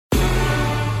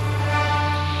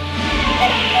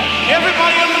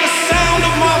Everybody under the sound of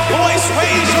my voice,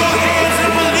 raise your hands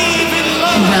and believe in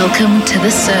love. Welcome to the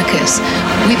circus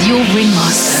with your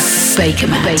ringmaster, Baker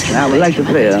Matt. I would like to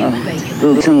play a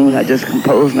little tune I just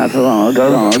composed not so long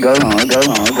ago.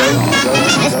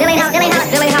 It's Billie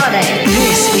Holiday.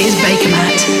 This is Baker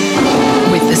Matt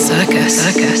with the circus.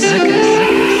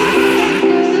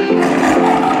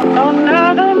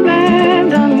 Another man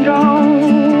done gone.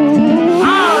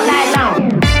 All night long.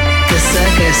 The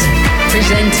circus,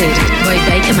 presented by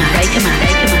Baker Matt. Come on!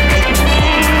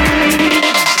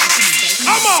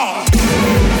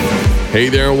 Hey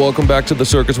there, and welcome back to the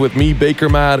circus with me, Baker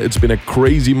Matt. It's been a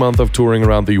crazy month of touring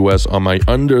around the US on my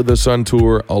Under the Sun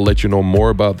tour. I'll let you know more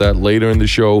about that later in the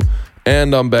show.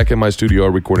 And I'm back in my studio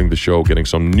recording the show, getting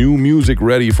some new music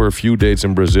ready for a few dates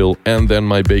in Brazil, and then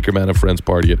my Baker Matt and Friends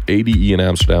party at ADE in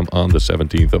Amsterdam on the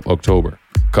 17th of October.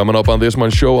 Coming up on this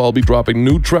month's show, I'll be dropping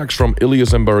new tracks from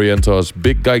Ilias and Barrientos,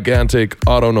 Big Gigantic,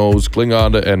 Otto Knows,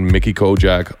 Klingande, and Mickey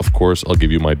Kojak. Of course, I'll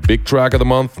give you my big track of the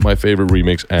month, my favorite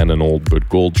remix, and an old but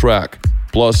gold track.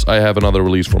 Plus, I have another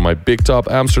release from my Big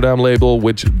Top Amsterdam label,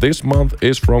 which this month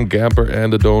is from Gamper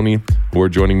and Adoni, who are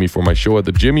joining me for my show at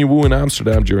the Jimmy Woo in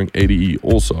Amsterdam during ADE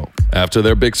also. After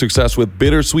their big success with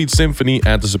Bittersweet Symphony,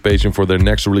 anticipation for their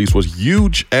next release was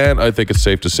huge, and I think it's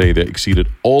safe to say they exceeded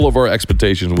all of our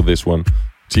expectations with this one.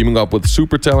 Teaming up with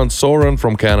super talent Soren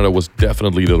from Canada was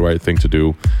definitely the right thing to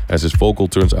do, as his vocal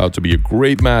turns out to be a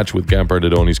great match with Gamper and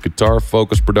Adoni's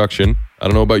guitar-focused production. I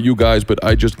don't know about you guys, but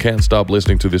I just can't stop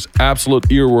listening to this absolute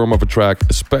earworm of a track,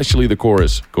 especially the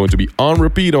chorus. Going to be on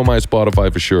repeat on my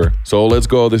Spotify for sure. So let's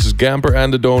go. This is Gamper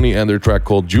and Adoni and their track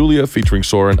called Julia featuring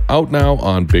Soren, out now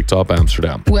on Big Top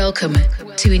Amsterdam. Welcome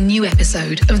to a new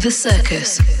episode of The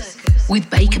Circus with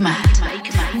Baker Matt. I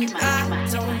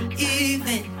don't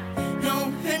even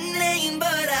know her name, but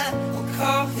I will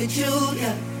call her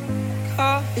Julia.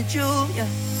 Call her Julia.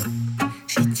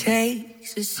 She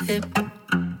takes a sip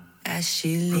as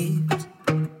she leaves.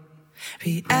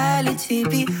 Reality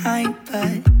behind,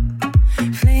 but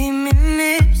flaming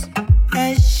lips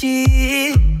as she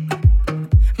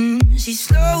she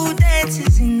slow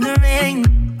dances in the rain.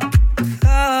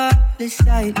 Flawless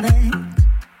silence.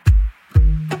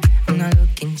 When I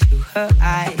look into her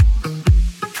eyes,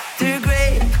 they're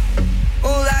gray,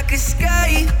 oh, like a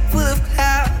sky full of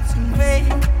clouds and gray.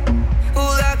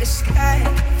 Oh, like a sky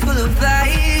full of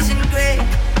lies and gray.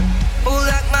 Oh,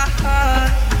 like my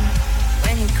heart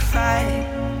when it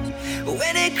cries,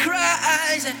 when it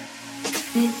cries.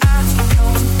 And I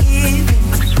don't even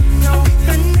know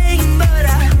her name, but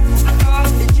I call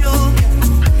her Julia.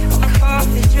 I call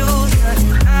her Julia.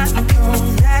 And I know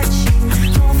that she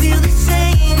don't feel the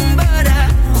same, but I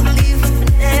won't leave her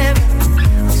forever.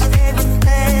 I'll stay with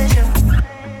pleasure.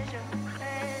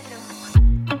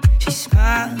 She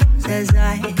smiles as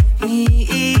I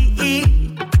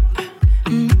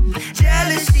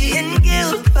jealousy and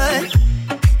guilt, but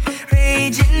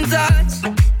raging thoughts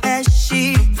as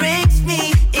she brings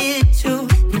me into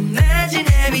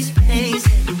imaginary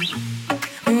spaces.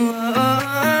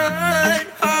 What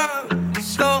harm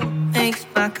so makes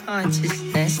my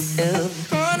consciousness still.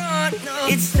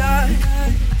 It's dark,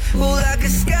 oh, like a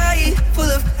sky full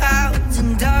of clouds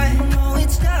and dark. Oh,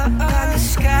 it's dark, like a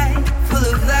sky full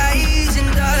of lies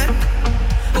and dark.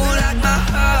 Oh, like my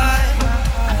heart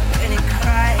when it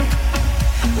cries,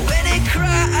 when it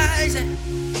cries. And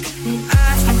I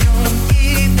don't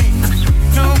even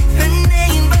know her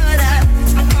name, but I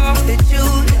call her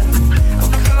Julia. I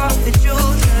call her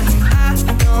Julia. I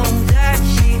know that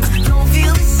she don't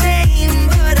feel the same,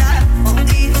 but I won't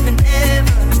leave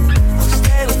whenever. I'll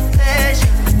stay with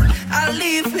pleasure. I'll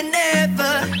leave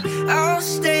whenever. I'll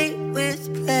stay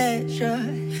with pleasure.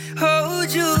 Oh,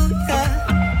 Julia.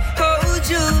 Oh,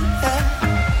 Julia.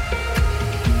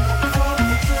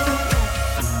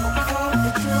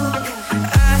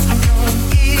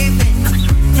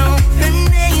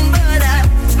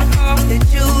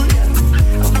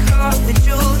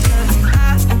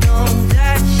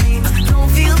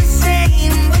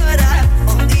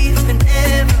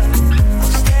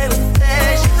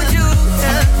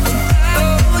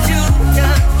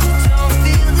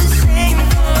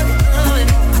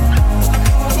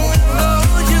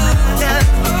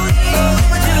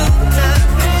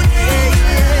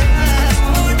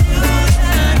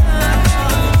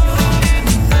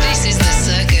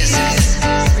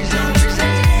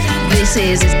 This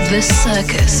is The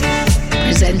Circus,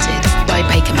 presented by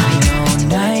Baker Matt.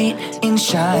 Knight in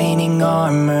shining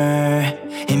armor,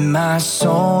 in my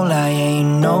soul I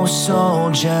ain't no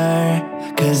soldier.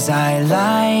 'Cause I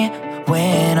lie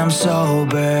when I'm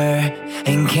sober,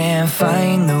 and can't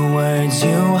find the words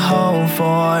you hope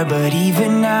for. But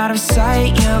even out of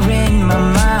sight, you're in my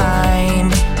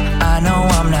mind. I know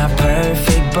I'm not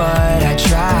perfect, but I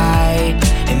try.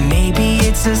 And maybe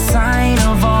it's a sign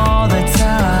of all the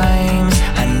times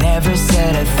I never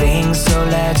said a thing, so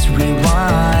let's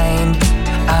rewind.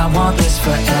 I want this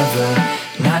forever,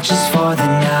 not just for the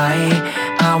night.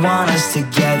 I want us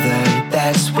together,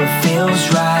 that's what feels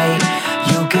right.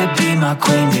 You could be my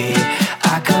queen bee,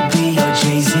 I could be your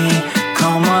Jay-Z.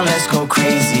 Come on, let's go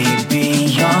crazy, be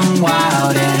young,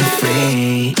 wild and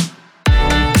free.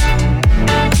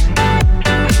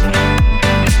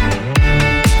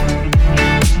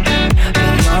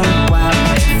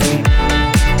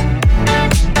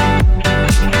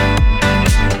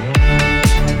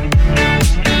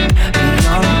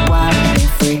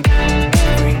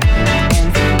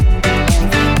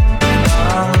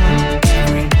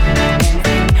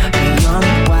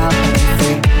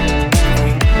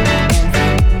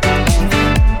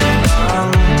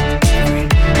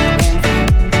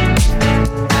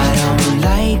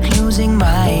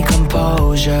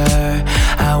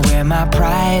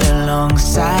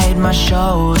 My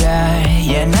shoulder,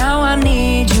 yeah, now I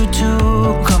need you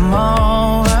to come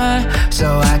over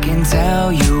so I can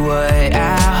tell you what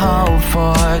I hope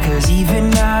for. Cause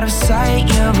even out of sight,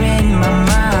 you're in my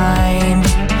mind.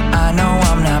 I know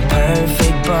I'm not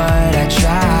perfect, but I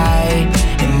try.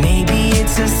 And maybe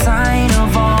it's a sign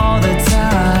of all the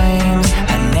times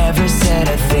I never said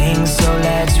a thing, so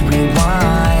let's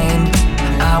rewind.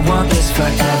 I want this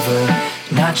forever,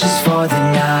 not just for the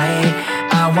night.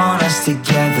 I want us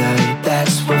together,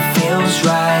 that's what feels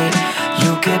right.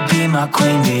 You could be my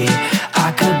queen bee,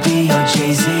 I could be your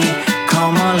Jay-Z.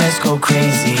 Come on, let's go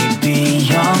crazy, be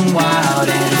young, wild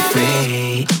and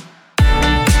free.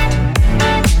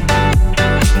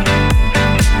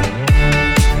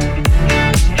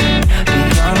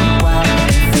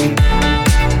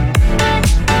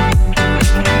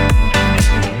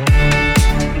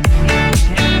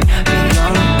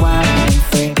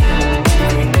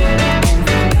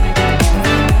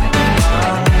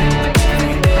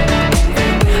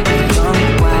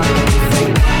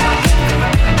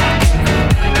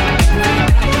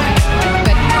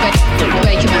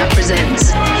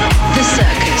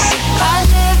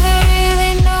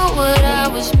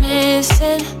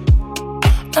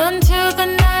 Until the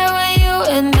night when you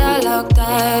and I locked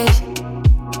eyes.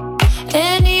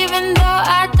 And even though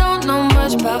I don't know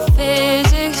much about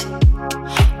physics,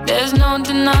 there's no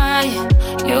denying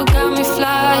you got me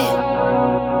flying.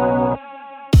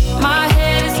 My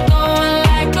head is going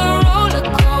like a roller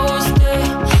coaster.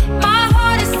 My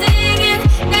heart is singing,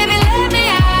 baby, let me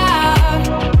out.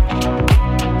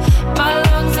 My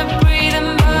lungs are breathing,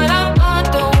 but I'm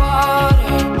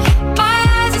underwater. My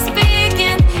eyes are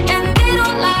speaking, and they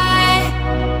don't lie.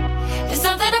 There's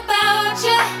something about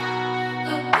you,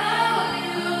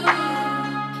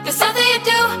 There's something you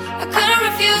do I couldn't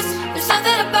refuse. There's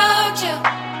something about you.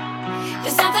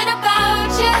 There's something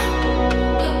about you.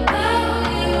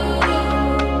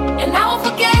 And I won't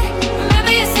forget.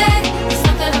 Remember you said there's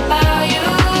something about you.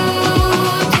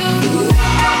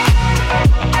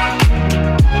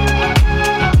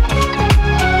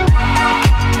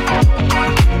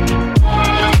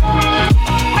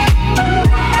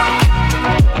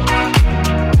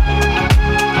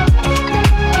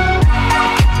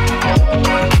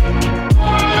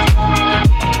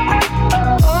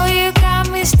 Oh, you got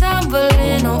me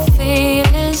stumbling on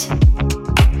feelings.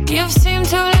 You've seemed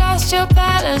to lost your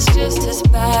balance just as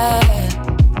bad.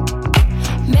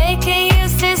 Making you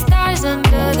see stars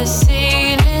under the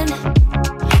ceiling.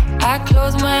 I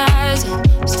close my eyes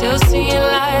and still seeing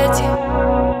lights.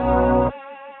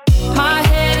 My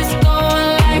head is going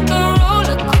like a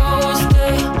roller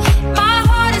coaster. My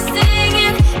heart is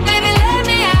singing, baby, let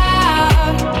me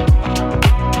out.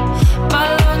 My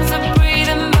lungs are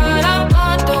breathing, but I'm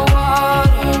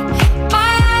underwater.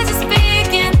 My eyes are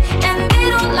speaking, and they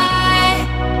don't lie.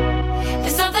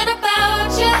 There's something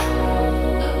about you.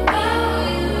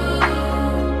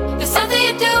 There's something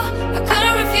you do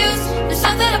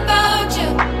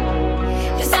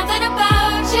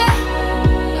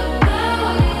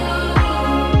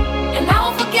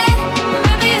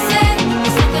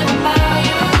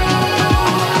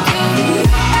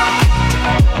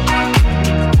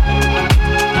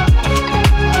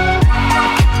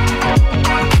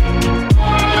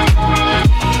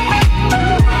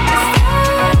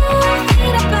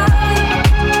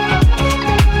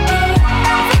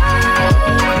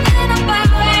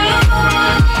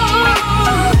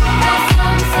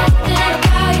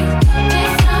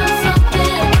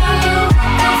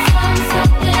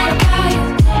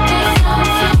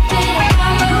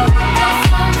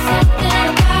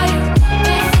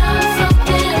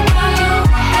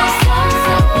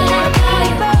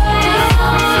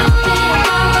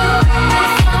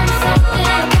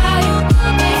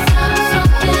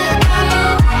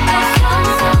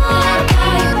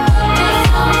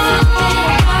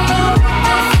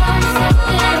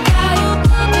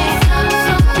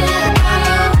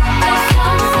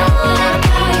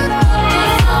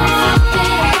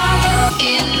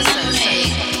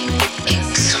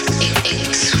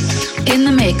In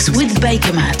the mix with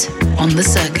Baker Matt on The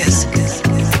Circus.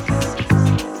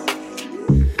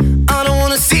 I don't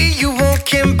wanna see you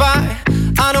walking by.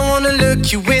 I don't wanna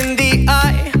look you in the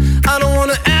eye. I don't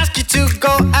wanna ask you to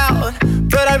go out,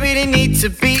 but I really need to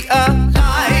be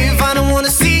alive. I don't wanna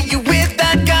see you with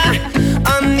that guy.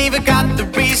 I never got the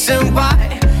reason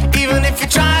why. Even if you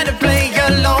try to play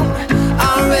along,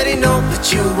 I already know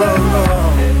that you were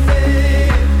wrong.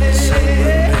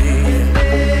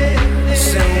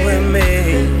 Sing with me,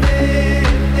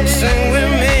 sing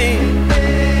with me,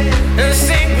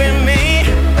 sing with me.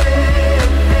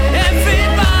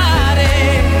 Everybody,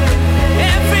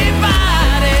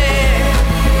 everybody,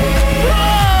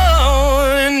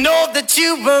 oh, know that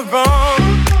you were wrong.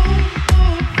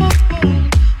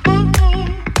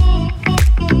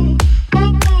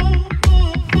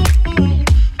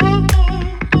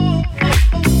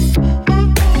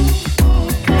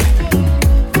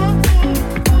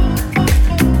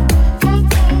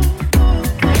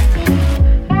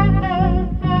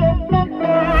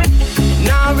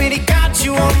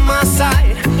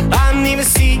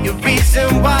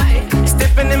 Reason why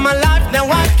stepping in my life now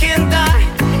I can't die,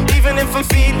 even if I'm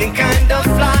feeling kind of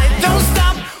fly. Don't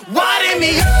stop winding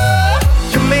me up.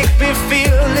 You make me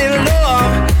feel in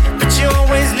love, but you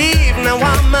always leave. Now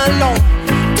I'm alone.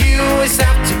 You always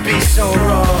have to be so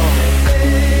wrong.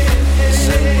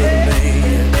 Sing with me,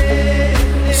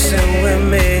 sing with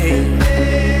me,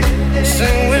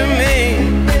 sing with me,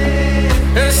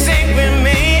 sing with me.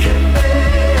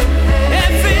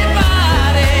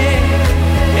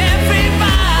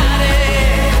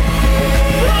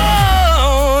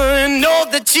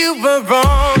 You were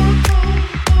wrong.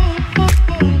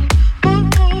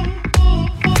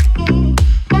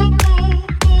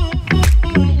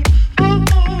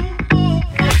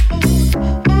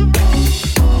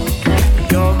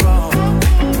 You're wrong.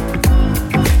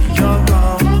 You're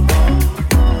wrong.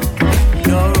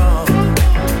 You're wrong.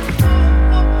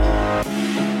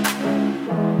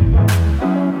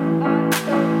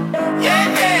 Yeah,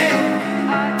 yeah.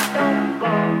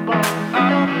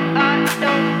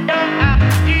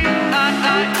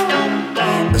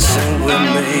 Sing with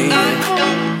me,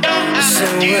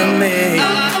 sing with me,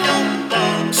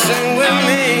 sing with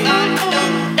me,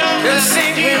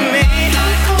 sing with me.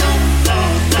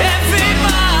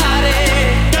 Everybody,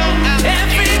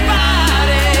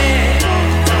 everybody,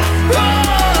 oh,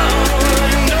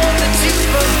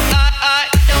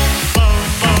 know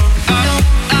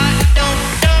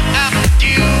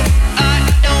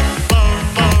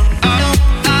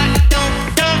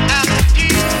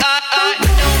that you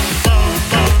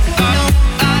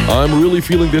I'm really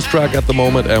feeling this track at the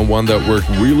moment, and one that worked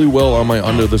really well on my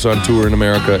Under the Sun tour in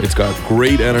America. It's got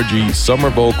great energy, summer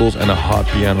vocals, and a hot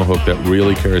piano hook that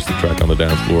really carries the track on the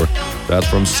dance floor. That's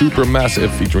from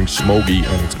Supermassive featuring Smokey,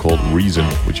 and it's called Reason,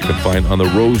 which you can find on the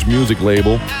Rose Music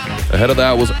label. Ahead of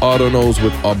that was Otto Knows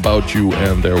with About You,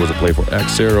 and there was a play for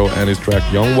X-Zero and his track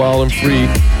Young, Wild and Free.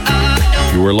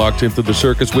 You were locked into The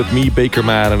Circus with me, Baker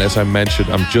Matt, and as I mentioned,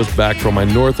 I'm just back from my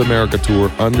North America tour,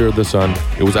 Under the Sun.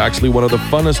 It was actually one of the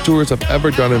funnest tours I've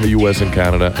ever done in the US and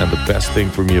Canada, and the best thing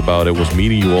for me about it was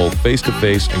meeting you all face to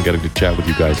face and getting to chat with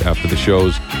you guys after the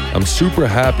shows. I'm super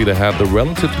happy to have the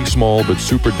relatively small but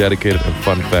super dedicated and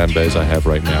fun fan base I have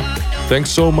right now. Thanks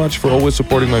so much for always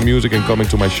supporting my music and coming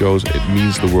to my shows. It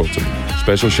means the world to me.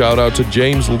 Special shout out to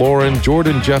James, Lauren,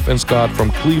 Jordan, Jeff, and Scott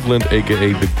from Cleveland,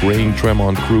 aka the Grain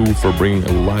Tremont crew, for bringing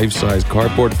a life-size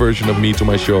cardboard version of me to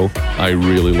my show. I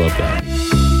really love that.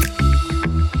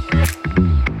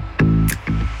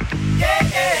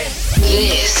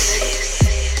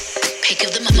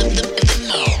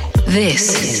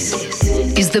 This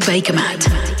is the Baker Matt.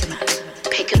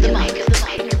 Pick of the mic.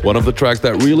 One of the tracks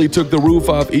that really took the roof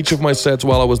off each of my sets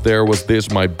while I was there was this,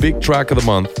 my big track of the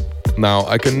month. Now,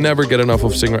 I can never get enough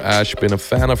of singer Ash, been a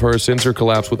fan of her since her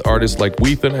collabs with artists like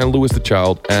Weathen and Louis the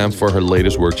Child, and for her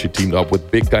latest work she teamed up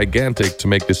with Big Gigantic to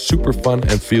make this super fun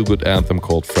and feel-good anthem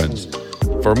called Friends.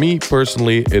 For me,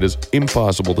 personally, it is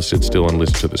impossible to sit still and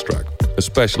listen to this track.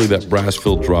 Especially that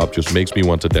brass-filled drop just makes me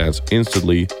want to dance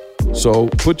instantly. So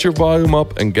put your volume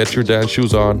up and get your dance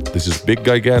shoes on. This is Big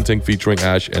Gigantic featuring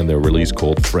Ash and their release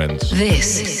called Friends.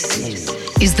 This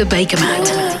is the Baker Matt.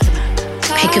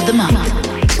 Pick of the month.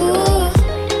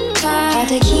 Hard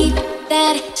to keep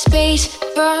that space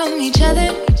from each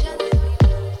other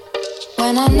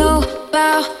when I know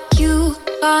about you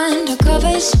under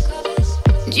covers.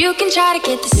 You can try to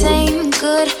get the same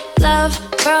good love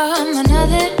from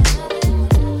another,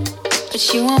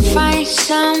 but you won't find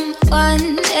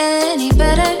someone any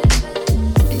better.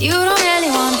 And you don't really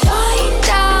want to find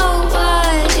out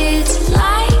what it's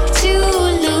like to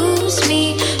lose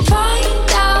me.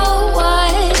 Find out what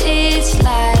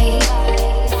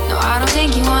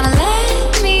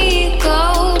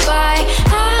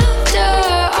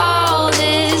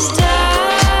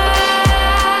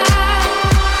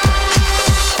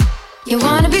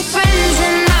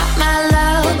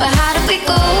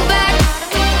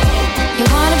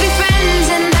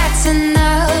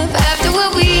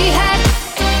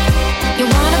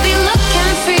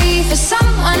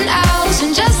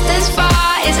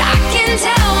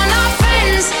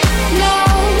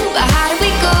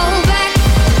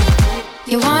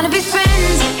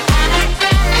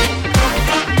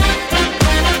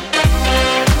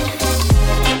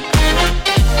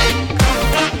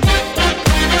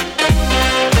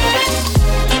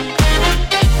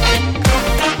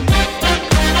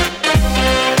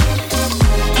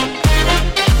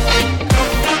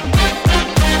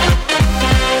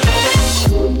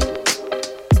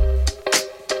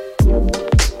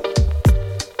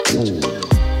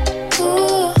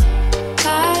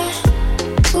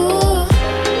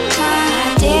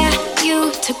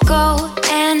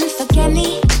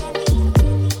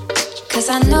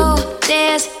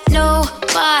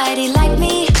nobody like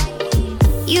me.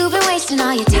 You've been wasting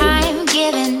all your time,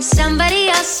 giving somebody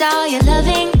else all your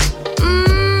loving.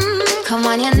 Come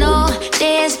on, you know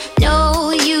there's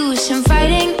no use in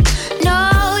fighting.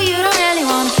 No, you don't really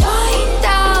wanna find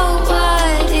out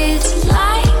what it's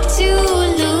like to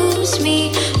lose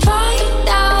me. Find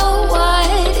out what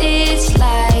it's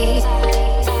like.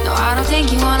 No, I don't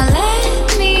think you wanna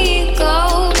let me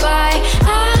go by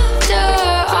after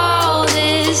all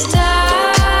this time.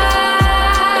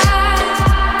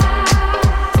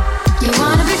 You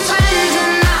wanna be friends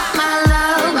and not my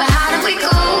love, but how do we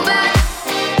go back?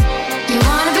 You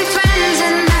wanna be friends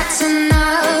and that's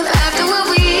enough after what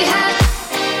we had.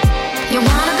 You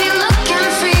wanna be looking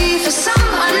free for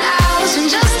someone else, and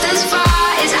just as far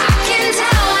as I can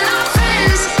tell, we're not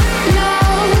friends. No,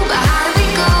 but how do we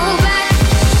go back?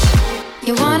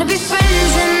 You wanna be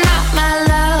friends and not my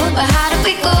love, but how do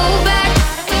we go back?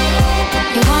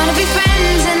 You wanna be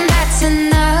friends and that's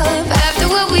enough after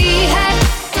what we had.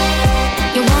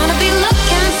 You wanna be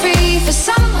looking free for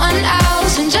someone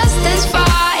else, and just as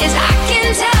far as I can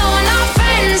tell, we're not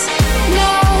friends.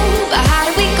 No, but how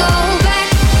do we go back?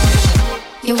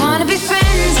 You wanna be friends.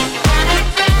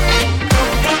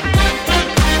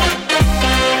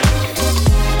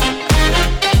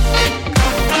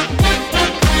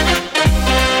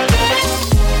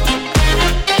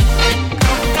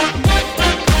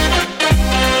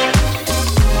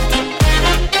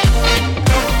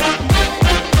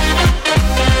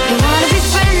 You wanna be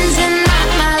friends and not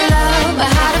my love, but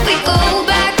how do we go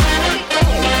back?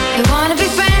 You wanna be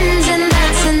friends and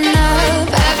that's enough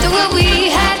after what we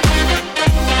had.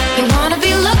 You wanna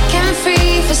be looking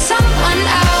free for someone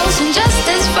else, and just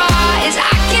as far as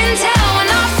I can tell, we're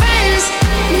not friends.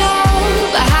 No,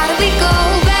 but how do we go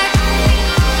back?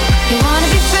 You wanna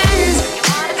be friends.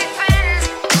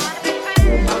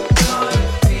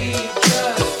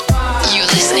 You're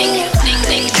listening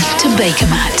to Baker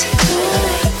Matt.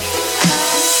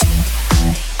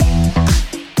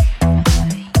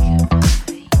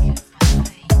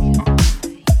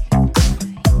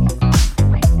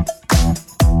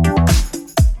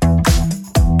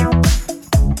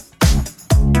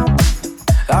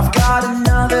 I've got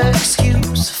another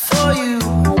excuse for you.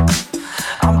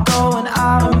 I'm going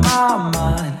out of my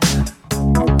mind.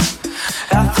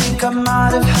 I think I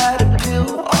might have had a pill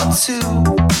or two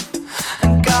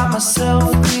and got myself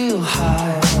real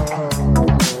high.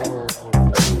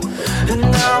 And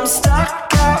now I'm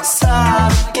stuck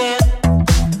outside again,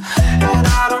 and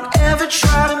I don't ever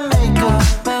try to make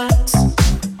amends.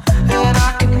 And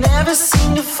I can never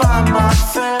seem to find my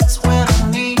friends when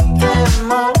I need them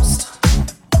most.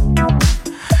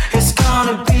 It's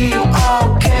gonna be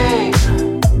okay.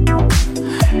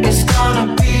 It's gonna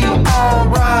be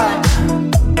alright.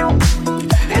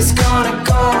 It's gonna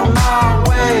go my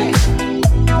way.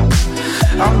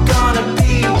 I'm gonna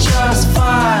be just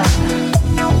fine.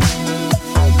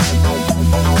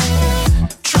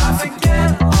 Try forget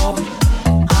all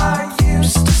I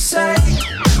used to say,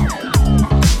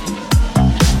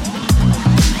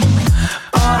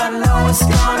 but I know it's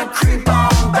gonna creep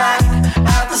on back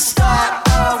at the start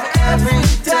of every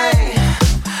day.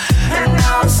 And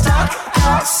now I'm stuck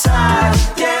outside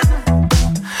again,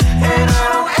 and I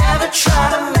don't ever try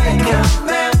to make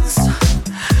amends.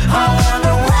 I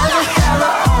wonder where the hell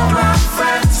are all my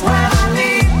friends when I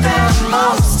need them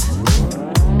most.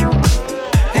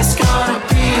 It's gonna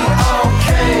be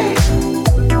okay.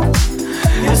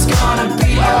 It's gonna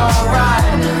be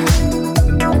alright.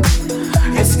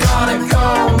 It's gonna go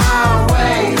my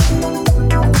way.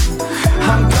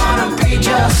 I'm gonna be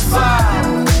just fine.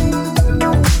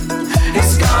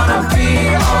 It's gonna be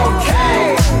okay.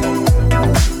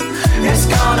 It's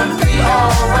gonna be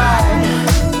alright.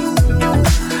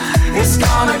 It's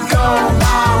gonna go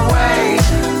my way.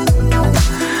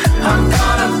 I'm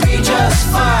gonna be just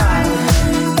fine.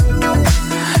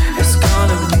 It's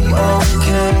gonna be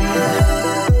okay.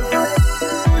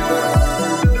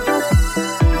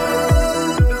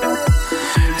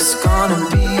 It's gonna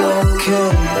be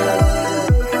okay.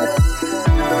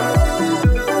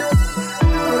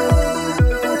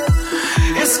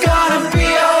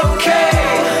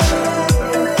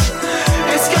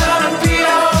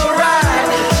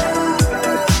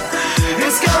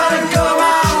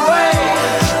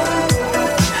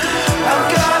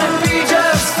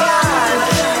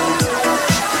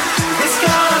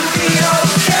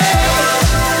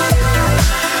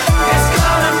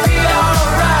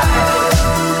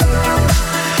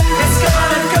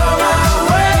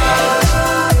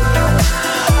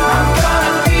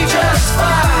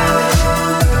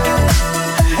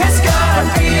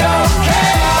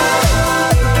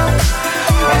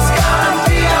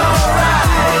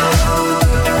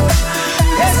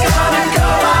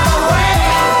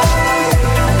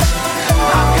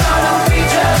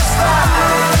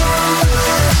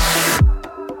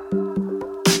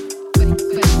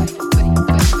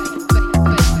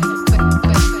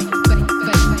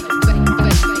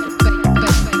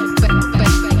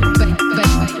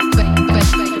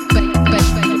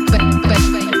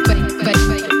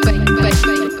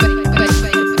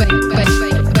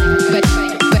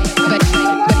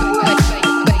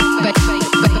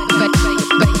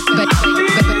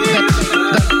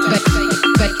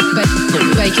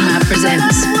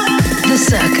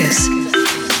 Circus.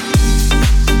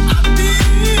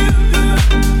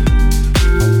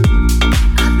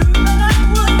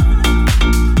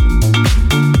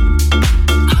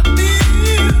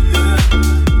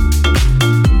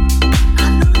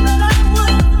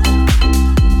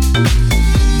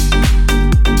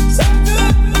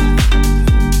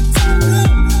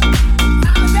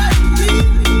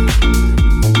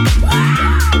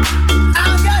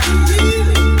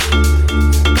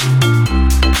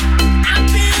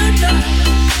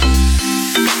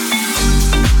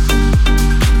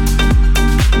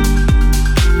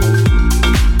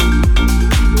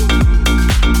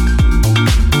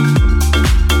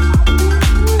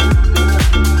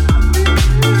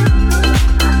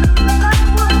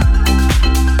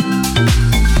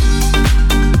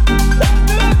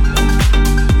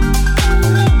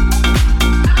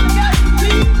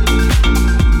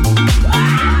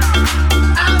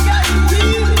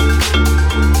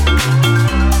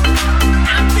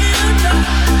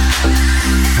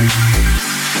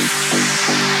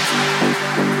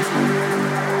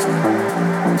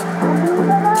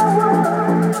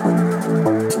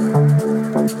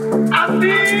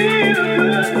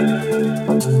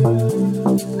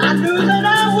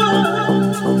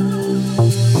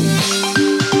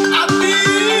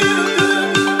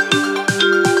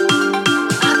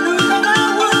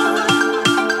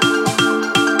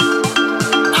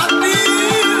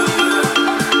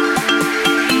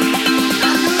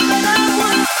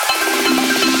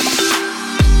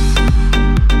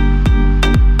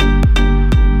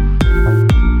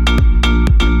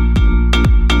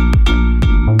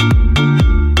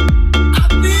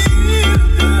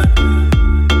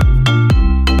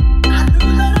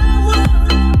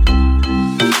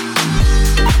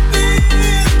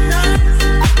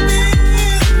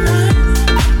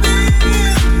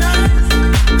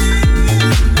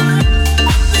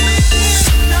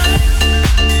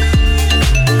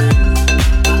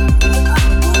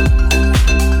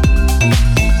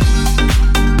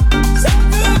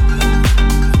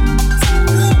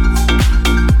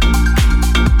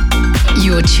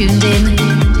 Tuned in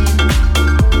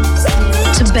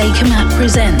to Baker Matt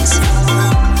Presents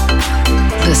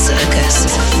The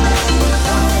Circus.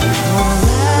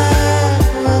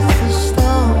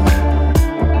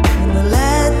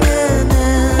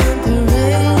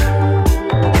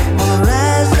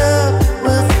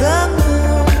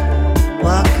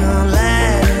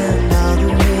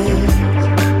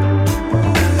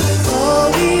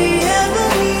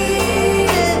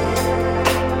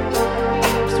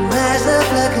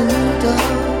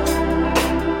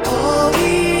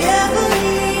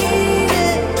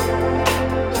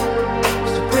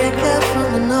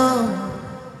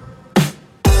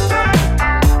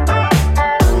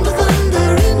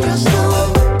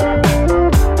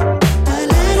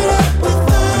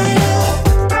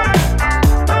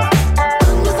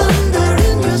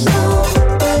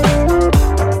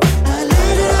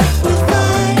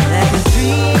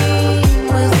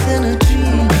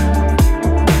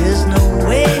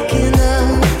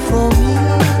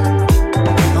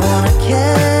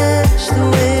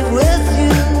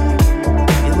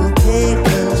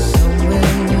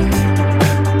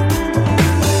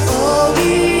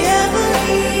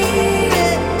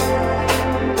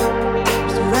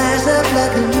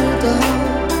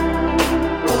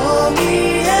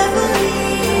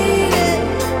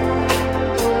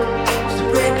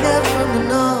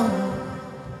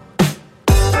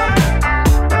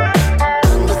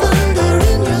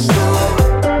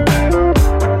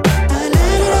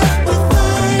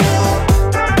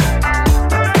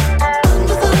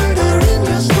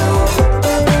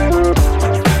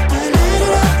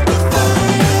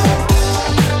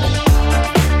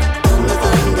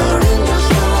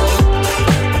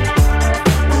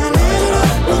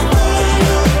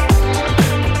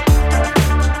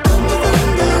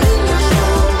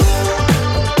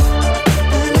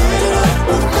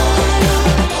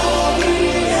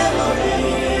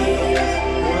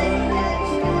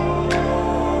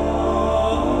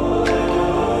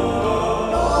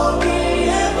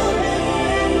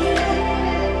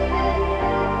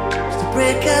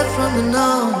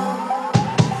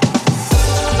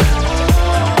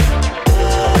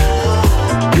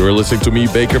 You're listening to me,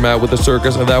 Baker Matt, with The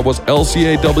Circus, and that was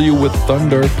LCAW with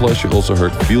Thunder. Plus, you also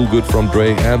heard Feel Good from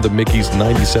Dre and the Mickey's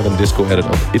 97 disco edit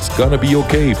of It's Gonna Be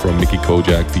Okay from Mickey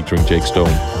Kojak featuring Jake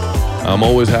Stone. I'm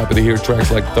always happy to hear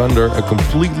tracks like Thunder, a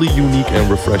completely unique and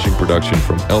refreshing production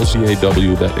from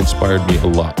LCAW that inspired me a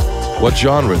lot. What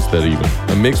genre is that even?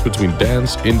 A mix between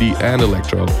dance, indie, and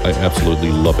electro. I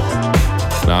absolutely love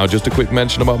it. Now, just a quick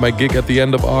mention about my gig at the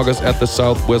end of August at the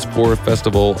Southwest Forest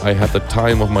Festival. I had the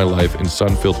time of my life in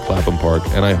sun-filled Clapham Park,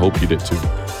 and I hope you did too.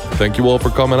 Thank you all for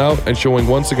coming out and showing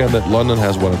once again that London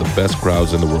has one of the best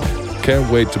crowds in the world.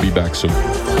 Can't wait to be back soon.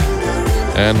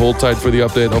 And hold tight for the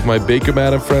update of my Baker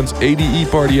Matt and Friends ADE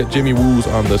party at Jimmy Woo's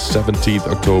on the 17th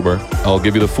October. I'll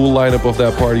give you the full lineup of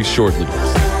that party shortly.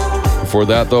 Before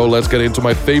that though, let's get into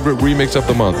my favorite remix of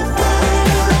the month.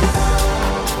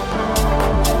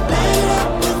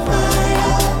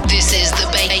 This is the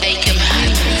Baker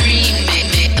Matt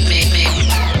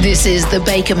remix. This is the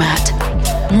Baker Matt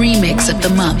remix of the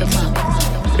month.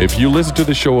 If you listen to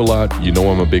the show a lot, you know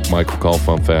I'm a big Michael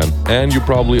Calfan fan, and you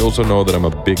probably also know that I'm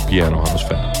a big Piano House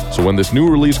fan. So when this new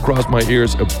release crossed my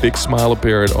ears, a big smile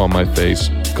appeared on my face.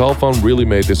 Calfan really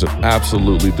made this an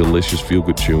absolutely delicious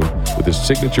feel-good tune with his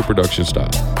signature production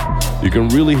style. You can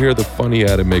really hear the fun he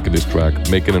had in making this track,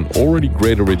 making an already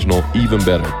great original even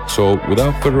better. So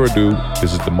without further ado,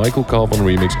 this is the Michael Calfan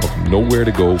remix of Nowhere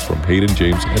to Go from Hayden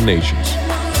James and Nations.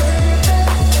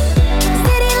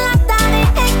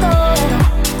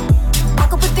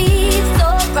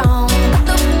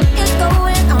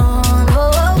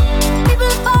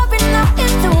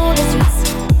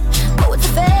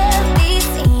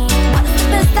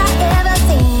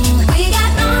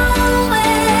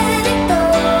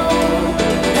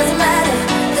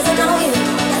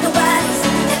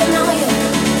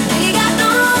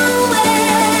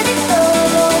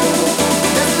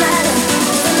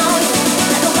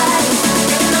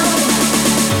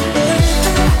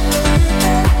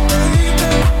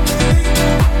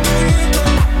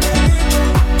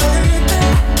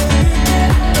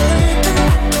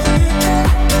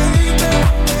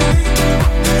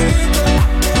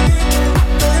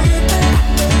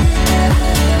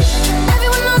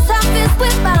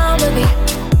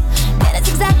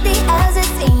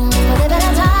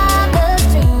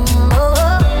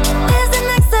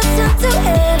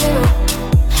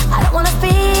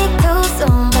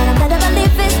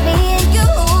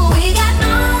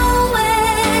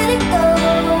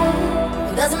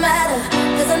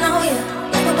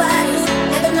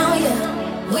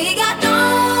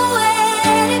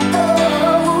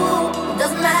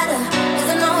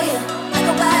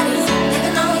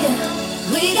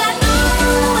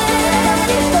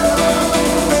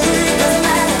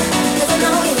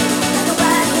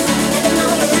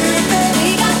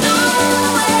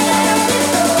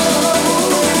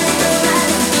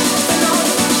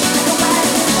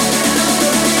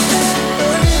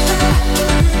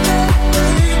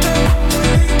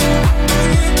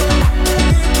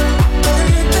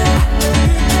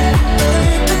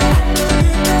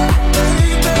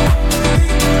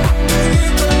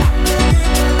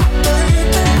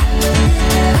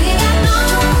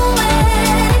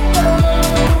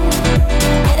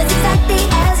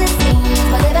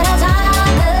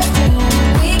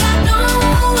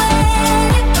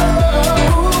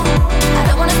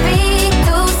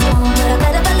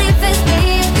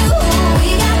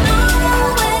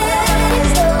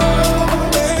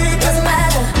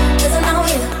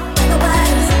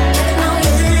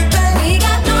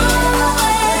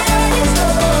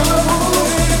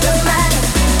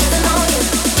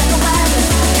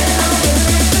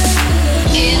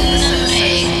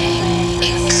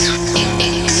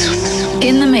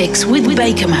 In the mix with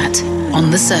Baker Matt on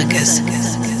The Circus.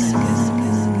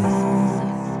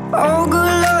 Oh,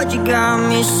 good Lord, you got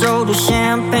me sold to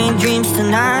champagne dreams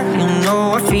tonight. You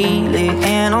know I feel it,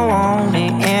 and I want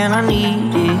it, and I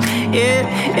need it.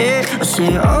 Yeah, yeah. I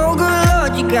say, oh, good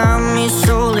Lord, you got me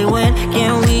solely. When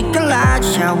can we collide?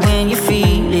 Shout when you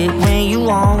feel it, when you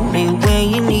want it, when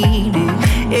you need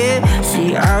it. Yeah,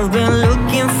 see, I've been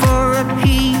looking for a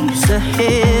piece of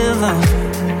heaven.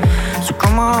 So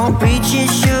come on, preach it,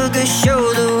 sugar,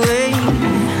 show the way.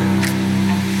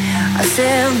 I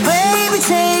said, baby,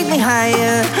 take me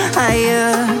higher,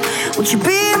 higher. Would you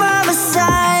be my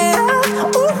Messiah?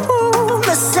 Ooh,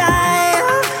 Messiah.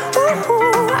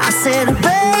 Ooh. I said,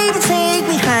 baby, take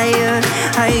me higher,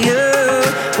 higher.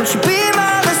 Would you be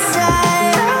my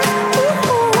Messiah?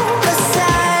 Ooh,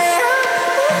 Messiah.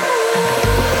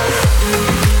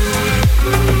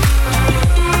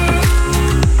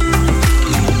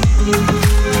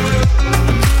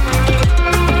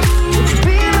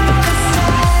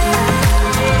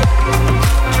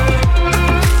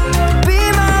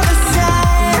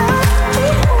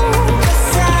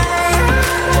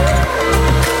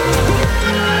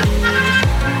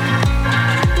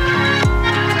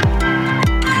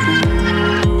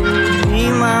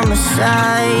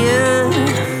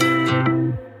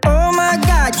 Oh my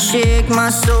God, shake my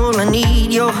soul, I need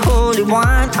need your holy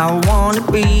wine. I wanna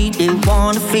breathe it,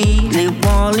 wanna feel it,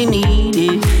 wanna need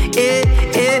it. Yeah,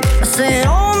 yeah. I said,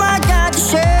 oh my God, you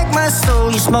shake my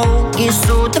soul. You smoke it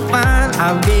so divine.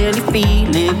 I really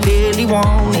feel it, really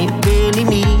want it, really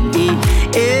need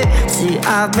it. Yeah. See,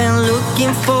 I've been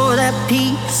looking for that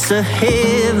piece of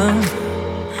heaven.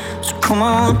 So come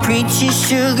on, preach your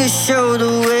sugar, show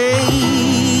the way.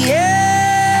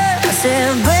 Yeah. I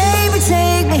said, baby,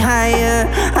 take me higher,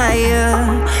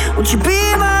 higher. Would you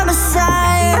be my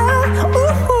Messiah?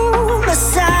 Ooh,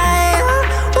 Messiah.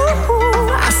 Ooh.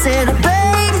 I said,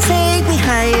 baby, take me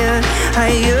higher,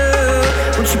 higher.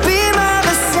 Would you be my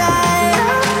Messiah?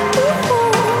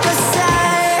 Ooh,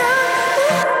 Messiah.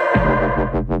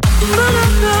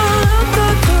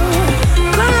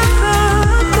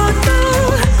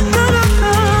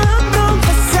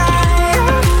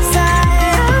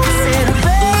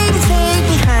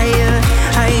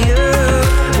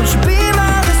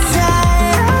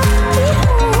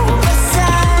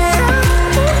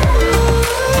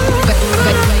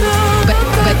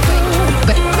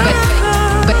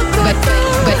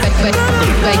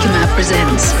 Baker Matt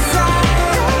presents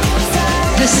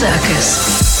The Circus.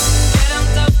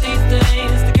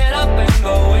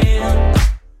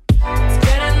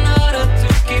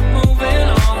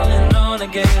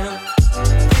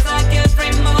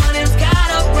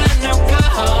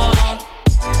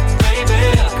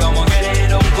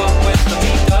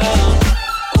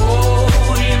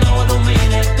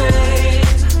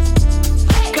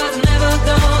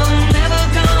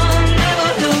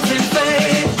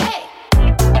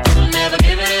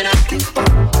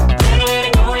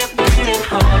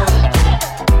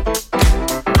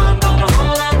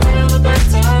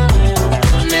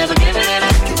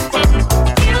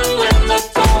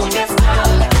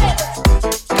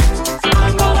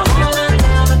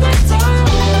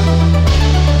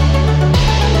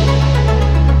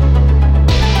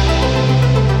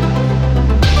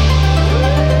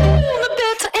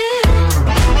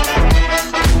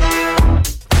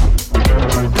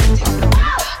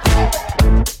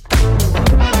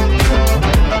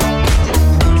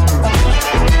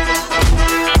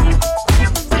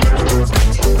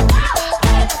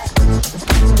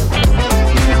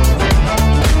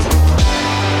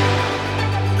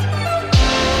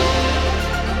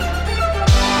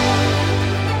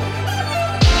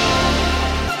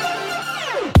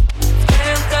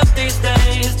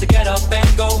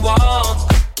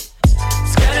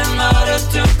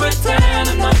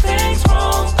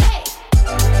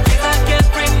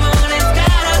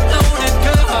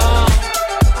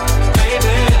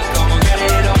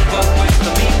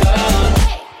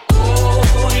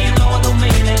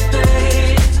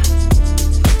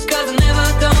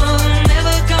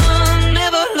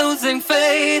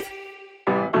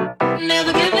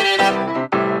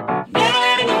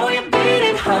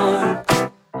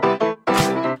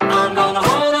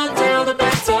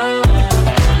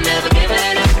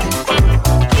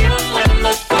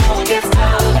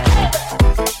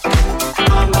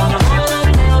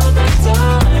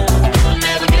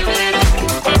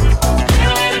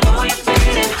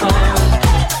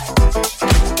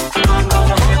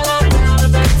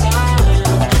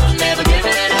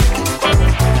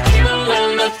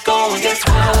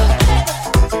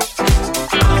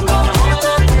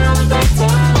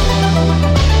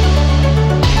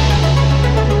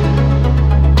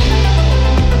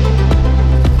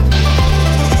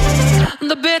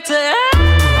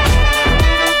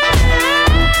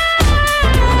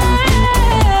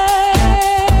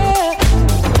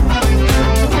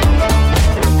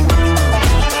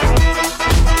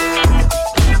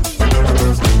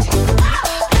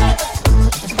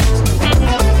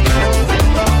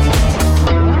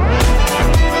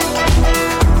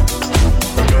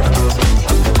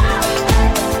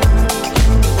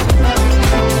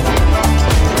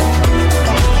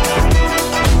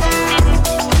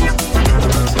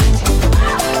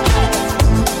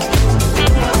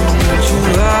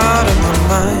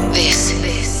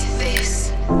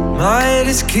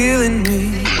 Killing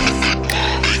me.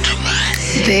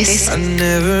 This I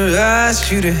never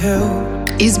asked you to help,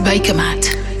 is Baker Matt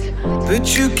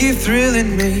but you keep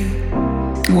thrilling me.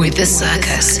 with The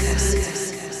Circus.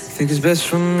 Think it's best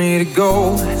for me to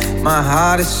go. My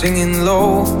heart is singing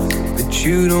low, but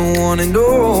you don't wanna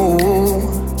know.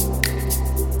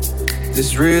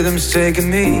 This rhythm's taking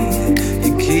me.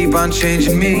 You keep on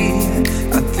changing me.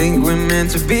 I think we're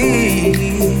meant to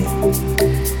be.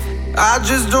 I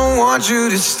just don't want you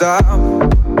to stop.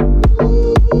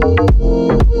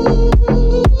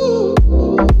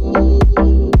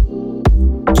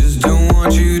 Just don't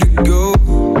want you to go.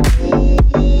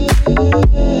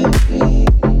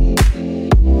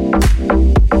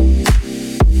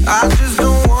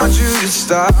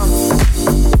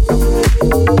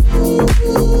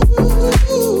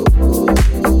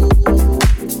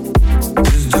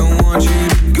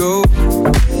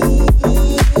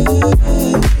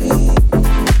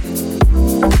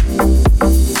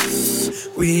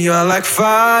 like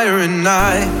fire and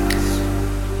ice.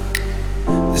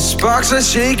 The sparks are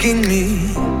shaking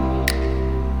me.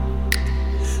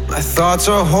 My thoughts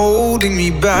are holding me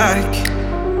back.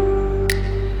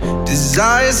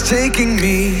 Desire's taking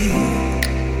me.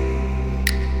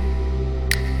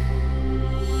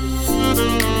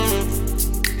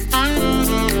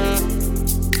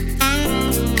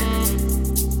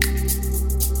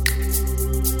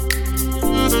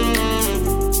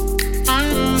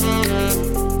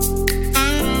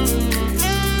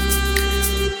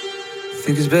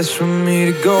 I think it's best for me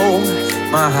to go.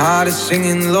 My heart is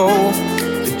singing low,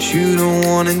 but you don't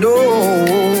wanna know.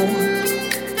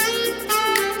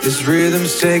 This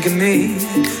rhythm's taking me,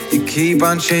 you keep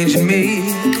on changing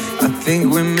me. I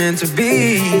think we're meant to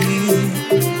be.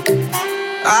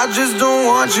 I just don't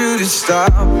want you to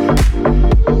stop.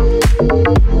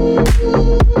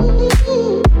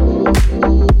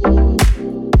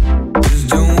 Just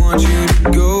don't want you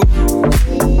to go.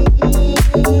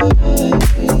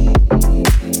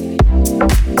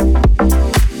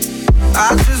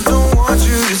 I just don't want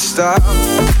you to stop.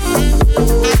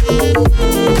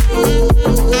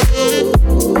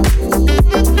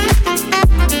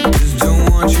 Just don't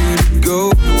want you to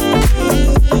go.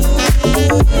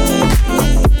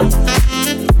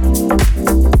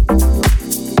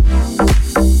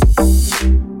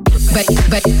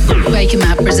 Baker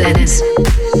Matt presents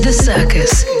The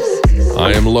Circus.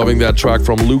 I am loving that track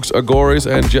from Luke's Agoris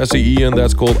and Jesse Ian.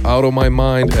 That's called Out of My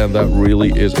Mind, and that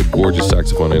really is a gorgeous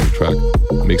saxophone in the track.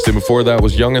 Mixed in before that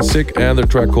was Young and Sick and their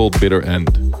track called Bitter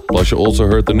End. Plus you also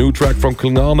heard the new track from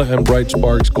Klingana and Bright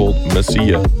Sparks called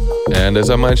Messiah. And as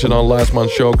I mentioned on last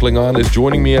month's show, Klingana is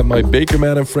joining me at my Baker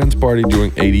Matt and Friends party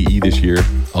during ADE this year.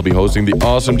 I'll be hosting the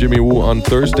awesome Jimmy Woo on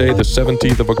Thursday, the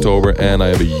 17th of October, and I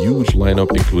have a huge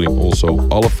lineup including also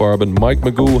Olive Farben, Mike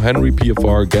Magoo, Henry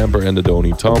PFR, Gamper and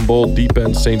Adoni, Tom Ball,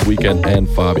 Deepen, Saint Weekend, and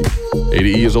Fabi.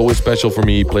 ADE is always special for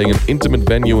me, playing an intimate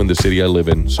venue in the city I live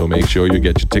in, so make sure you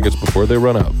get your tickets before they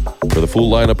run out. For the full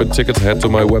lineup and tickets, head to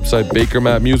my website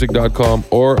bakermattmusic.com,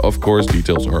 or of course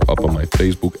details are up on my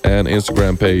Facebook and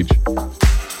Instagram page.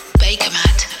 Baker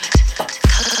Matt.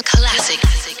 Classic.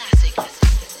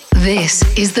 This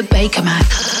is the Baker Matt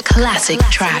classic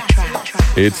track.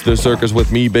 It's The Circus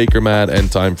with me, Baker Matt,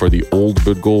 and time for the Old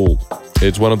But Gold.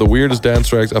 It's one of the weirdest dance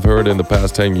tracks I've heard in the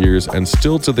past 10 years and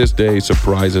still to this day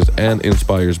surprises and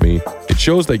inspires me. It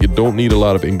shows that you don't need a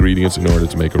lot of ingredients in order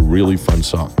to make a really fun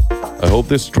song. I hope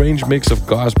this strange mix of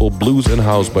gospel, blues and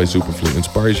house by Superflu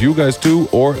inspires you guys too,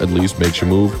 or at least makes you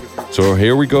move. So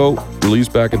here we go,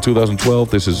 released back in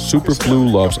 2012, this is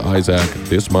Superflu Loves Isaac,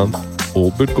 this month,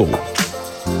 Old But Gold.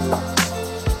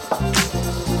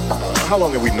 How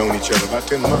long have we known each other? About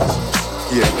 10 months?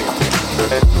 Yeah, I think.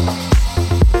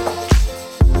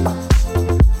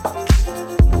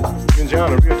 You and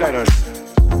John are real tight, aren't you?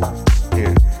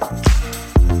 Yeah.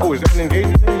 Oh, is that an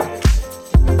engagement thing?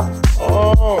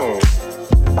 Oh,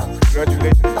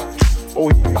 congratulations. Oh,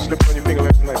 you slipped on your finger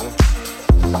last night, huh?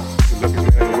 The luckiest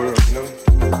man in the world, you know?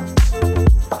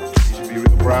 You should be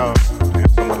real proud to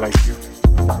have someone like you.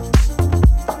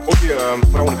 Oh, yeah,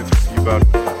 what I wanted to talk to you about.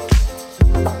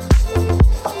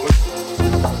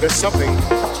 There's something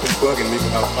that's been bugging me for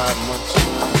about 5 months.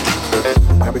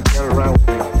 I've been carrying around with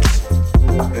me.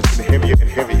 It's been heavier and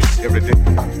heavier every day.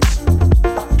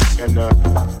 And,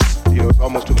 you know, it's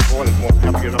almost to the boiling point. I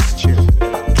have to get it off the chest.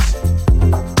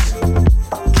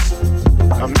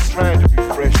 And I'm not trying to be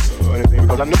fresh or anything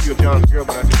because I know you're John's girl,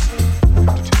 but I just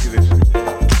have to tell you this.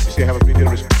 You see, I have a great deal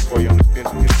of respect for you. I'm not being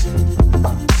I'm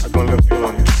going to let a feel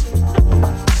on you.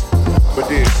 But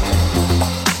then,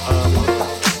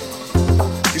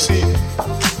 you see,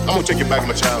 I'm gonna take you back to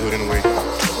my childhood anyway.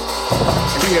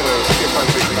 See, we had a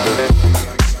conversation about that.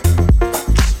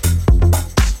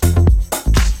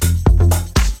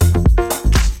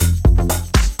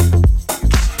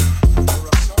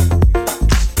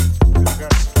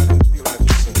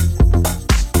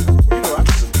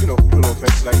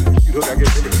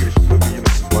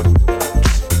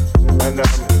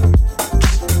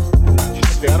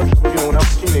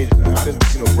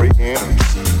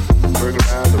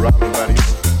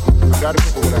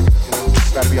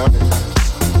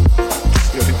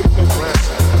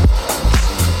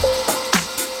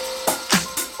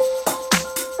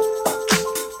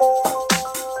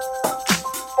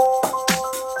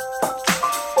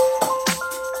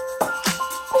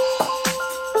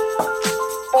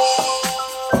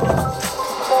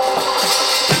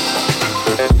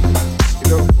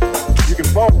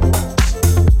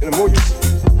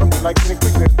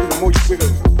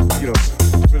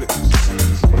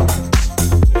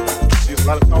 There's a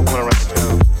lot of talk going around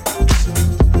town. I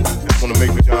just want to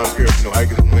make the John girl, you know, I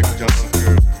just want to make the John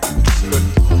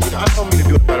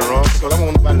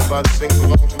about things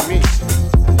belong to me.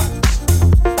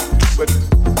 But you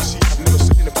see, I've never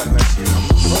seen anybody like you. I've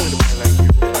never known anybody like you.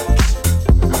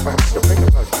 If I have to think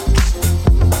about you,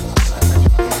 I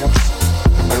can't help it.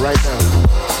 And right now,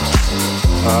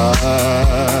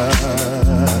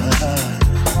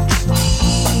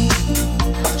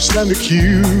 stand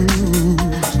accused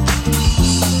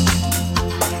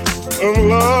of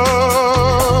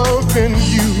loving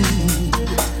you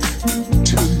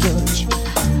too much.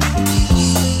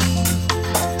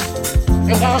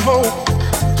 And I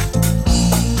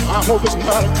hope it's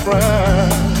not a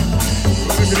crime.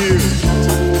 If it is,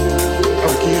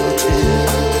 I'm guilty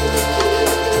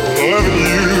of loving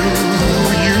you.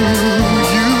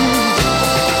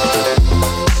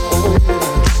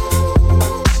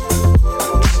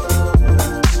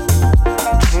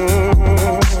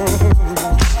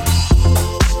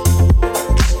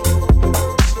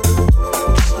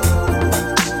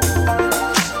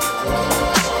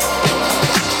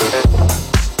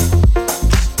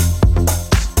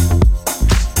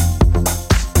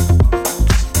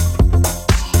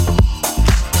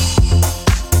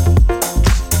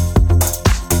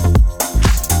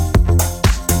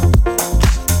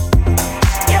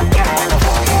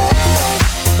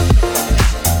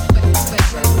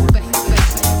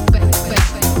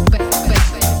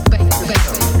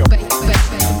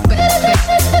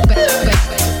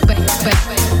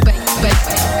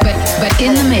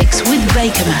 In the mix with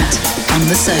Baker Matt on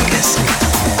The Circus.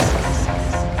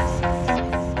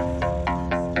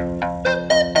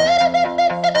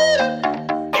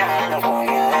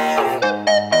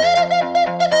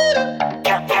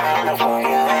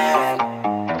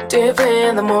 Deep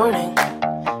in the morning,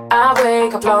 I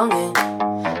wake up longing.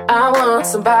 I want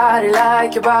somebody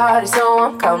like your body, so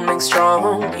I'm coming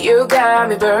strong. You got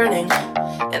me burning,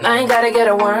 and I ain't gotta get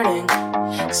a warning.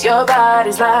 'Cause your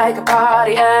body's like a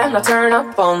party, and I turn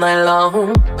up all night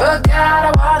long. But God,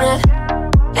 I want it,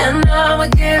 and I'ma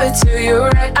give it to you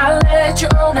right. I let you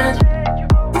own it.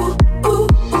 Ooh, ooh,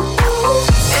 ooh,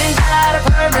 ooh. Ain't got a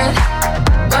permit,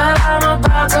 but I'm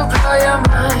about to blow your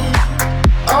mind.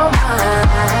 Oh my,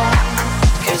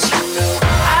 'cause you know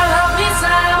I love me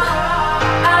some,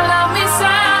 I love me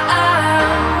some.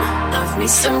 Love me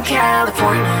some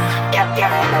California. Yeah,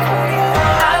 California.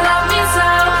 I love me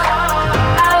some,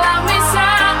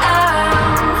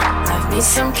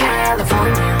 some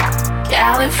California,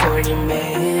 California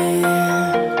man.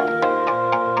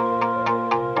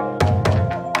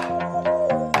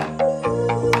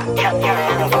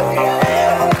 California.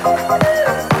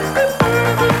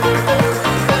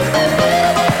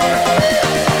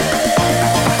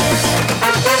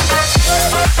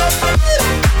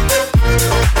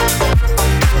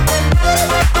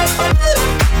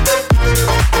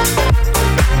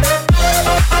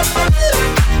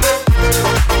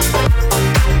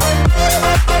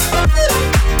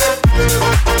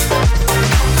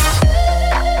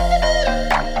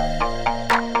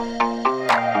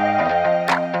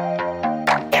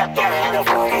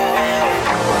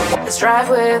 Drive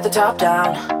with the top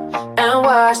down and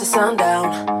watch the sun down.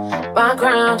 My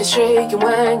ground is shaking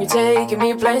when you're taking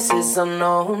me places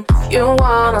unknown. You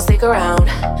wanna stick around,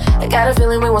 I got a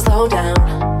feeling we won't slow down.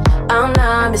 I'm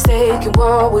not mistaken,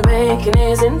 what we're making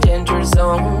is in danger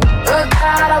zone. But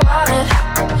God, I want it,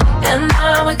 and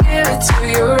I'ma give it to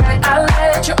you right. I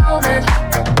let you own it.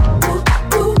 Ooh,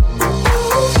 ooh, ooh.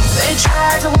 They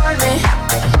tried to warn me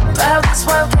about this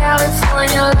wild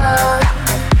California love.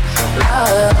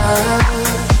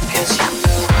 Cause you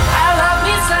know I love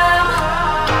me some,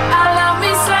 I love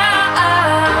me some.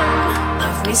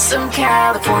 Love me some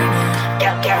California.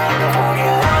 Yeah,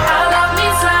 California. I love me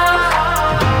some,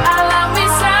 I love me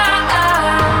some.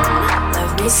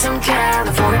 Love me some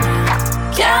California.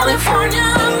 California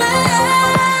man.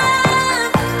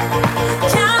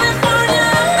 California.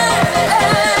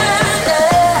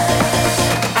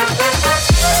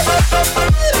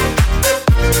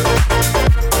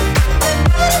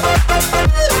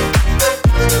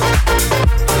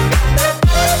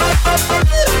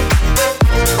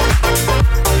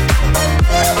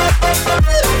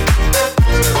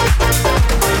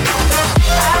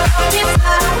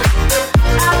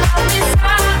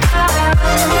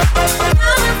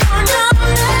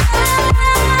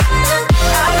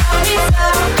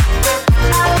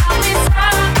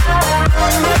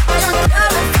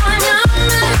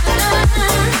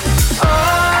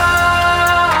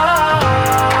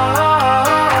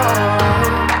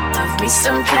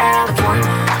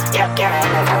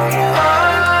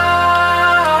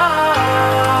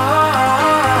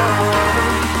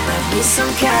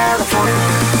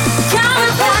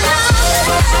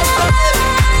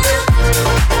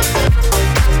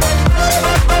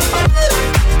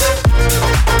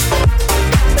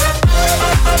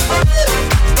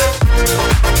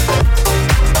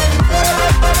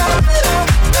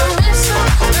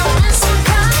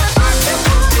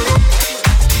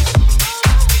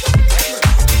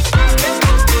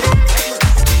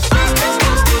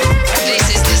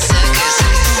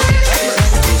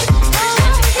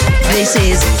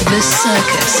 The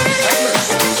Circus,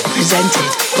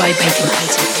 presented by Baker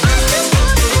Matt.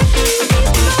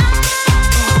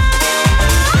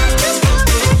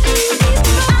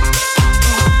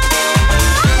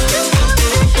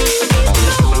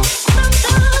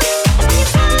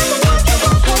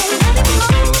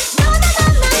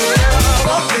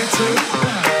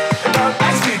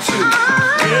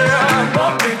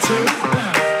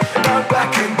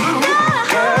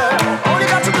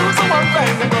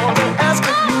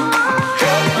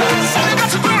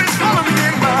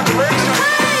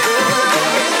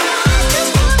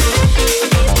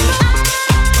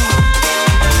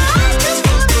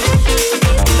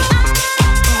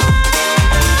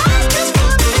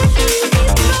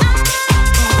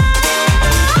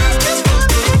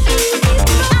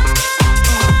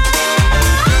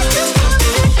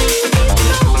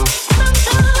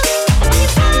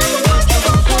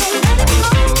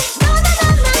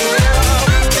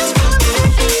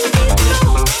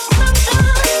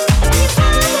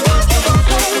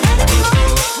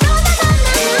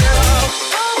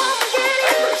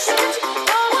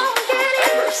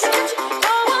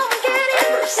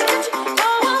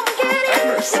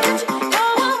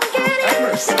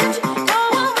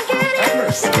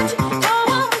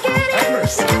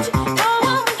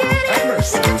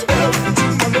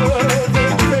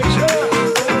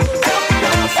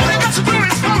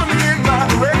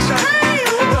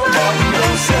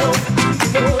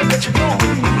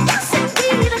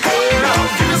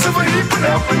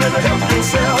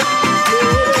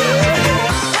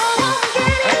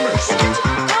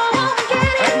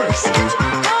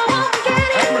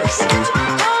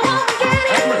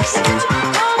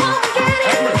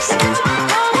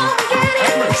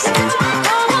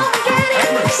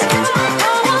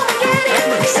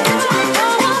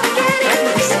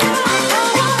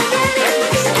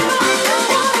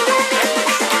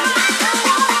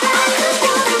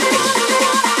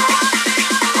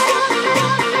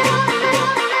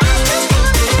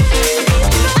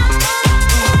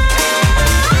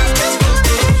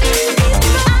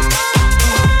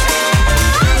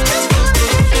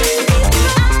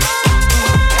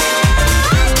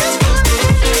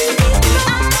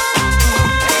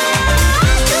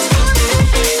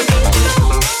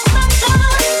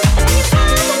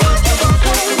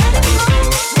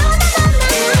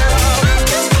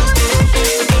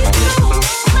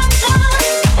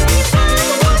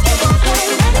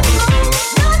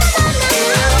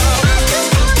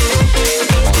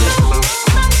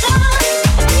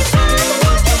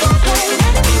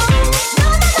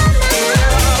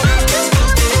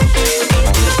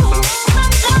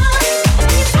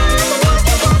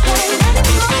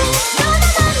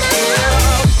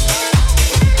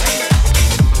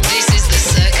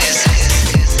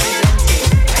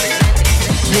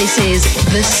 This is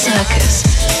The Circus,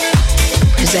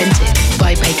 presented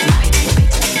by Baker Matt.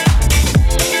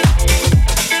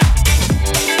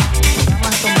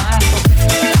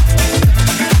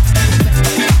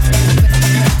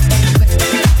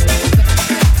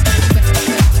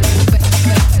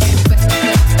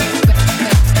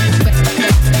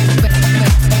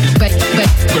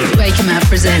 Baker Matt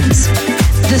presents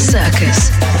The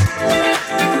Circus.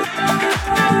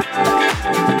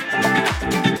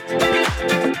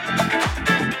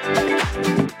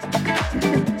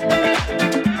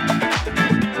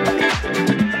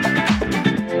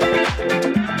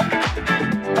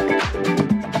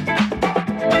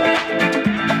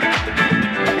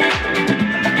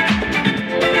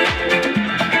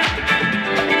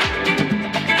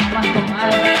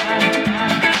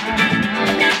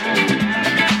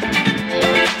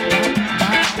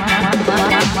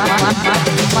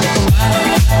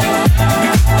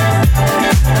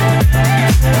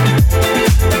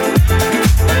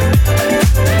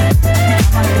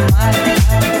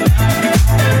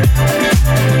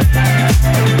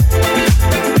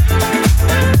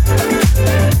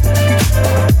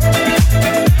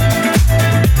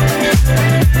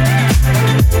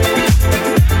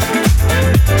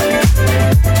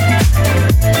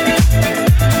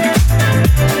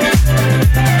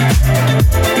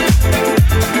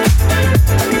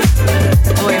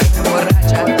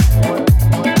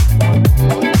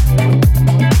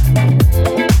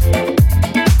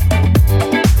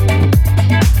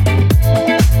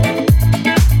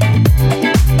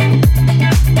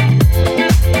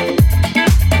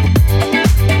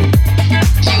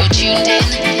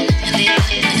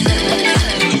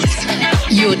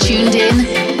 You're tuned in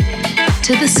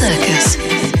to The Circus.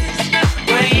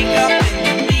 Wake up in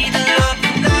the middle of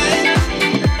the night.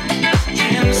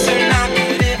 Dreams are not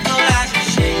beautiful as you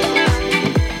shake.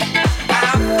 I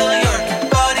feel your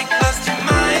body close to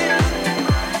mine.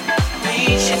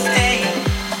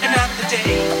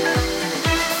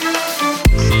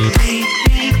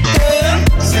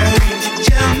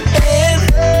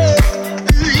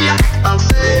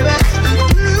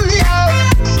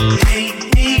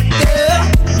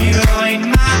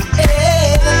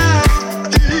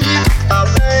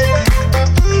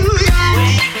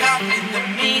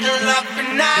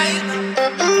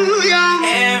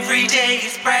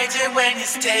 when you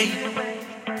stay.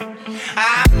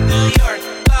 I feel your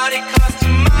body close to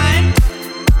mine.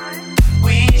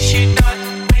 We should not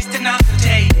waste another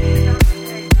day.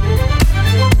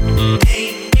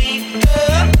 Make me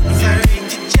up, sorry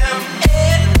to jump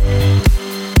in.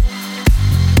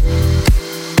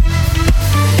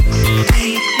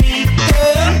 Make me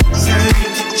up, sorry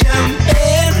to jump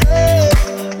in.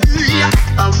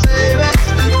 Oh baby,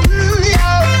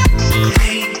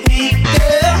 make me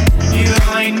up, you're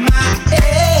in my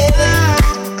head.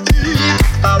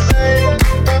 Oh baby,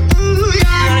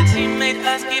 your team made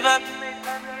us give up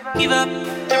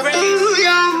the race.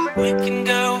 We can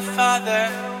go farther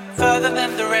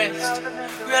than the rest.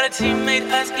 Reality made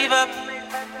us give up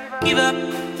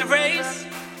the race.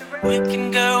 We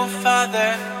can go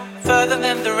farther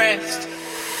than the rest.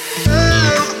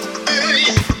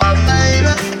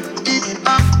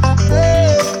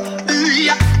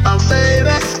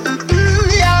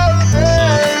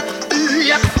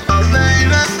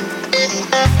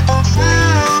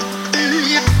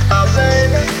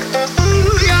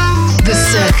 The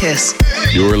Circus.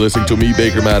 You were listening to me,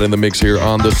 Baker Matt, in the mix here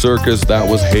on The Circus. That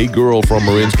was Hey Girl from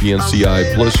Marinsky and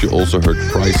CI. Plus, you also heard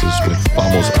Crisis with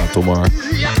Vamos a Tomar.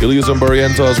 Ilias and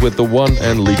Barrientos with The One,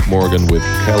 and Leek Morgan with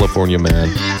California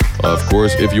Man. Of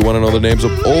course, if you want to know the names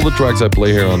of all the tracks I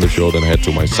play here on the show, then head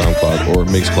to my SoundCloud or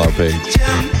Mixcloud page.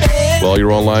 While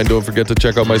you're online, don't forget to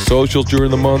check out my socials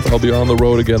during the month. I'll be on the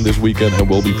road again this weekend and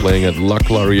we'll be playing at La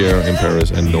Clairière in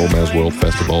Paris and No Man's World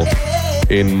Festival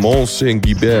in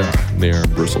Mont-Saint-Guibert near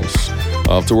Brussels.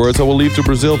 Afterwards, I will leave to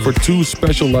Brazil for 2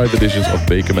 special live editions of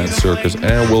Baker Matt Circus,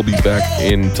 and we'll be back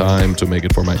in time to make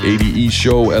it for my ADE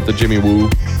show at the Jimmy Woo.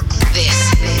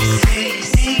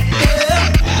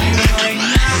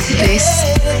 This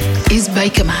is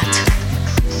Baker Matt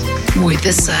with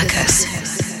The Circus.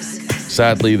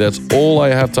 Sadly, that's all I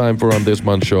have time for on this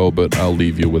month's show, but I'll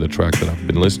leave you with a track that I've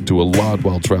been listening to a lot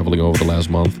while traveling over the last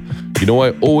month. You know,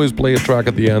 I always play a track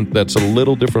at the end that's a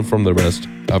little different from the rest.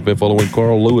 I've been following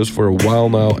Carl Lewis for a while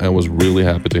now and was really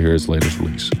happy to hear his latest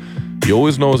release. He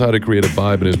always knows how to create a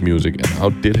vibe in his music and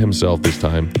outdid himself this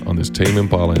time on this Tame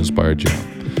Impala-inspired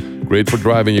jam. Great for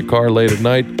driving your car late at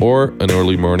night or an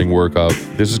early morning workout.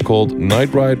 This is called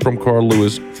Night Ride from Carl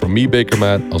Lewis. From me, Baker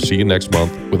Matt, I'll see you next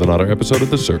month with another episode of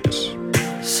The Circus.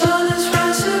 Sun is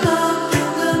rising up in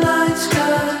the night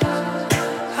sky,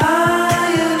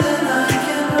 higher than I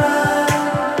can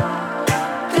ride.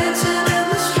 Dancing in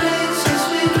the streets as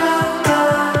we drive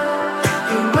by.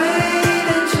 You're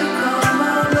waiting to come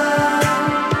alive.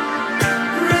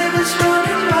 Ravens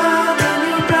running wild in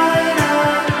your bright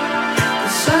eye. The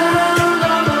sound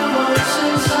of a voice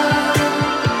inside,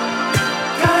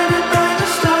 guided by the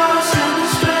stars in a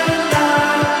straight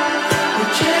line.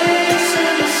 We're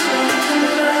chasing the sun.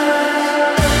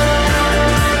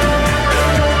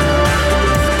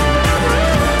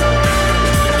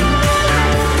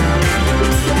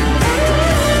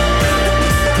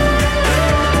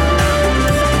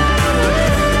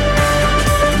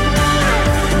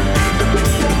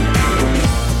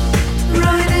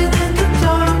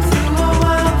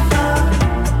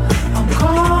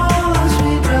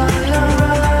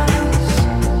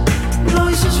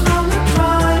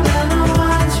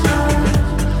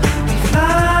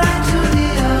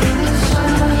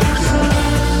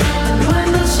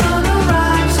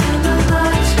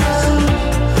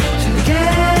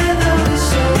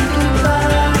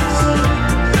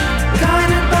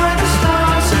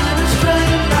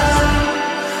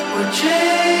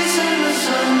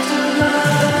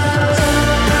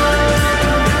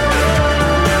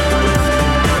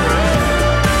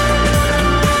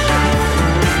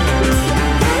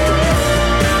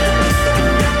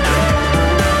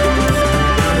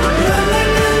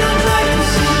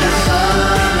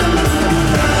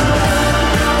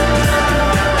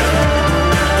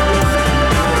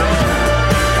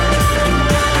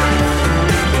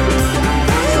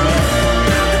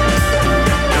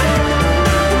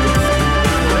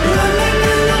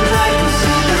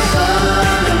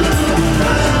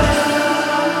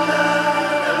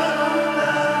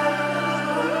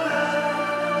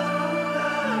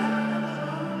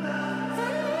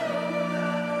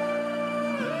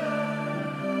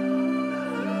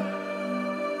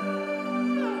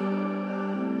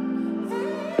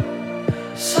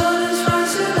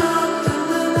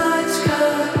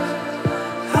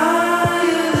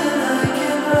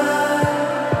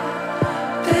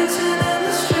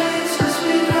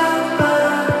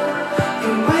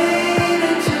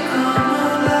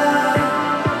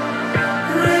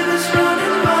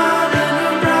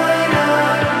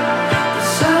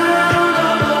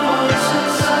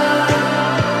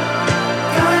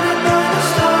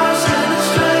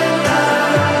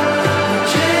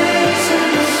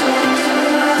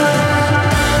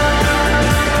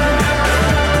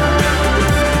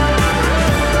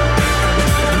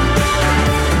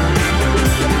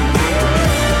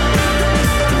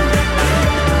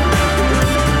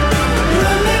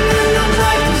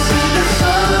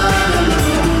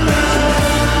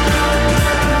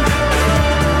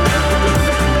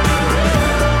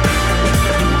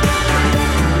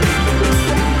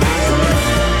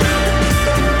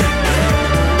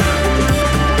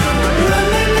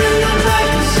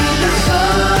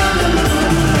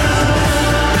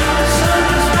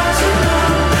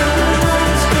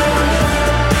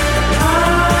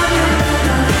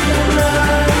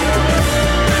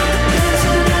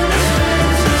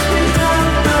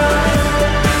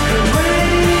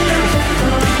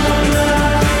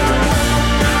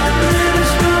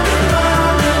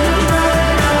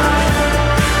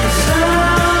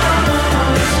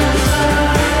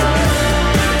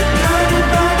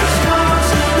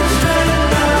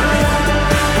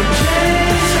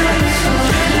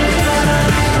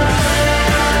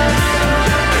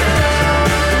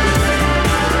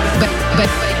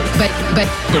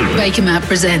 Baker Matt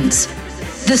presents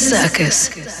The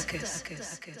Circus.